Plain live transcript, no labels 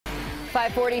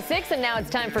5:46, and now it's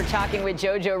time for Talking with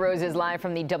Joe. Joe Rose is live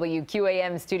from the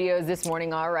WQAM studios this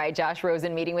morning. All right, Josh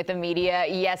Rosen meeting with the media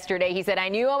yesterday. He said, I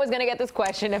knew I was going to get this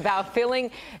question about filling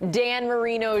Dan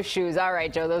Marino's shoes. All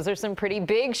right, Joe, those are some pretty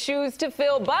big shoes to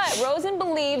fill, but Rosen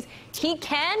believes he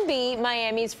can be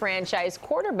Miami's franchise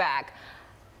quarterback.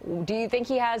 Do you think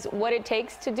he has what it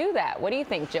takes to do that? What do you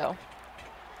think, Joe?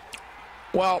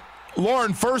 Well,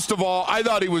 Lauren, first of all, I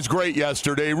thought he was great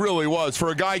yesterday. He really was. For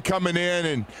a guy coming in,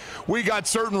 and we got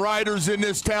certain writers in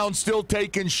this town still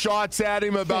taking shots at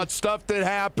him about stuff that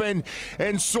happened,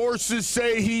 and sources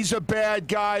say he's a bad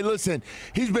guy. Listen,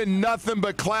 he's been nothing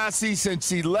but classy since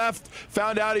he left,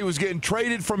 found out he was getting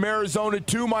traded from Arizona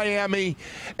to Miami,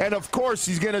 and of course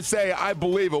he's going to say, I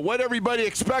believe it. What everybody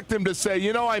expect him to say,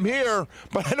 you know, I'm here,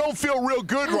 but I don't feel real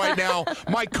good right now.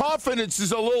 My confidence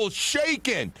is a little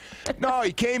shaken. No,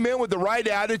 he came in with the right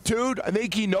attitude. I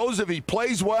think he knows if he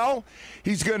plays well,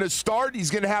 he's going to start. He's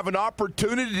going to have an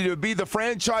opportunity to be the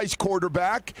franchise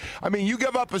quarterback. I mean, you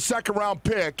give up a second-round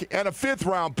pick and a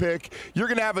fifth-round pick, you're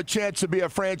going to have a chance to be a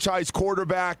franchise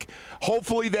quarterback.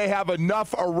 Hopefully they have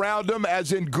enough around him,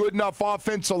 as in good enough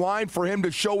offensive line for him to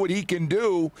show what he can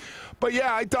do. But,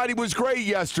 yeah, I thought he was great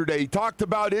yesterday. He talked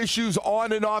about issues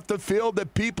on and off the field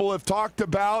that people have talked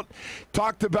about.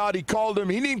 He called him,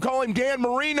 he didn't even call him Dan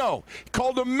Marino. He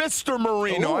called him Mr.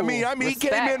 Marino. Ooh, I mean, he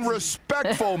came in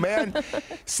respectful, man.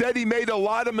 Said he made a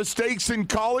lot of mistakes in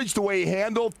college, the way he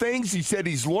handled things. He said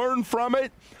he's learned from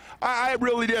it. I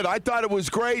really did. I thought it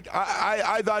was great.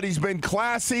 I thought he's been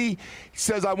classy. He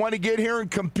says, I want to get here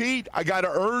and compete. I got to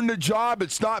earn the job.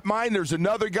 It's not mine. There's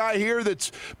another guy here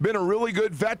that's been a really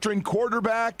good veteran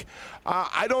quarterback.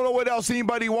 I don't know what else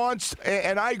anybody wants.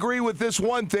 And I agree with this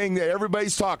one thing that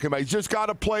everybody's talking about. He's just got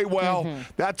to play well.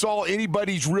 That's all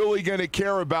anybody's really going to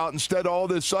care about, instead of all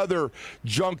this other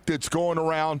junk that's going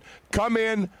around. Come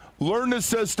in, learn the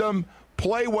system,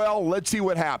 play well. Let's see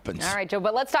what happens. All right, Joe,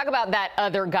 but let's talk about that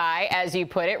other guy, as you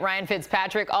put it. Ryan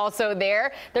Fitzpatrick also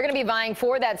there. They're going to be vying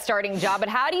for that starting job. But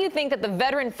how do you think that the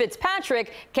veteran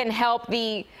Fitzpatrick can help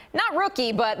the, not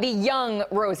rookie, but the young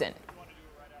Rosen?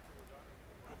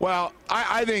 Well,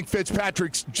 I think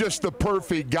Fitzpatrick's just the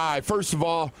perfect guy. First of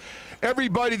all,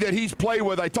 everybody that he's played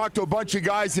with, I talked to a bunch of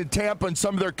guys in Tampa and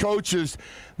some of their coaches,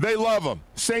 they love him.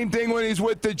 Same thing when he's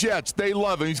with the Jets. They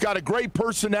love him. He's got a great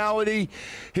personality.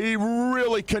 He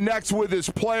really connects with his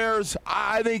players.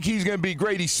 I think he's going to be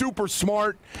great. He's super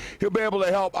smart. He'll be able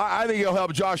to help. I think he'll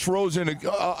help Josh Rosen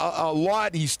a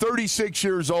lot. He's 36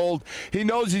 years old. He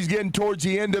knows he's getting towards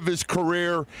the end of his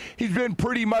career. He's been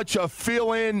pretty much a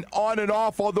fill-in on and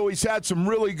off, although he's had some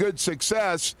really good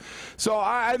success. So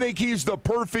I think he's the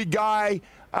perfect guy.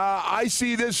 I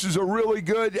see this as a really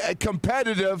good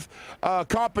competitive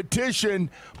competition,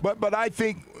 but I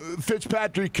think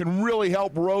Fitzpatrick can really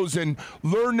help Rosen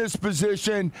learn this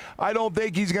position. I don't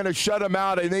think he's going to shut him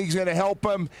out. I think he's going to help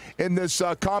him in this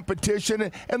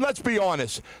competition. And let's be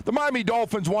honest, the Miami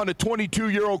Dolphins want a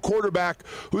 22-year-old quarterback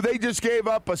who they just gave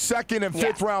up a second and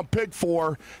fifth-round pick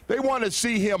for. They want to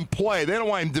see him play. They don't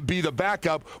want him to be the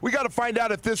backup. We got to find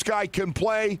out if this guy can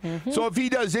play. So if he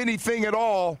does anything at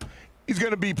all, he's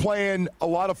going to be playing a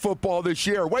lot of football this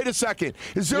year. Wait a second.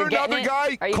 Is there another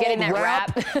guy called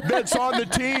Rap that's on the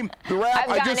team? The Rap?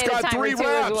 I just got 3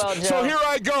 raps. Well, so here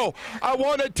I go. I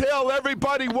want to tell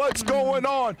everybody what's going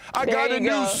on. I got a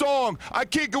new song. I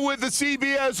kick it with the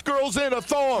CBS girls in a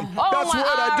thong. That's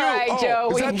what I do. All right,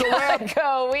 Joe, is that the rap?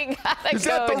 Go. We gotta go. Is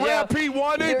that the rap he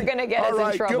wanted? You're going to get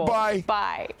us in trouble. Goodbye.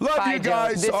 Bye. Love you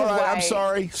guys. All right, I'm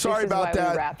sorry. Sorry about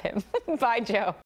that. We wrap him. Bye, Joe.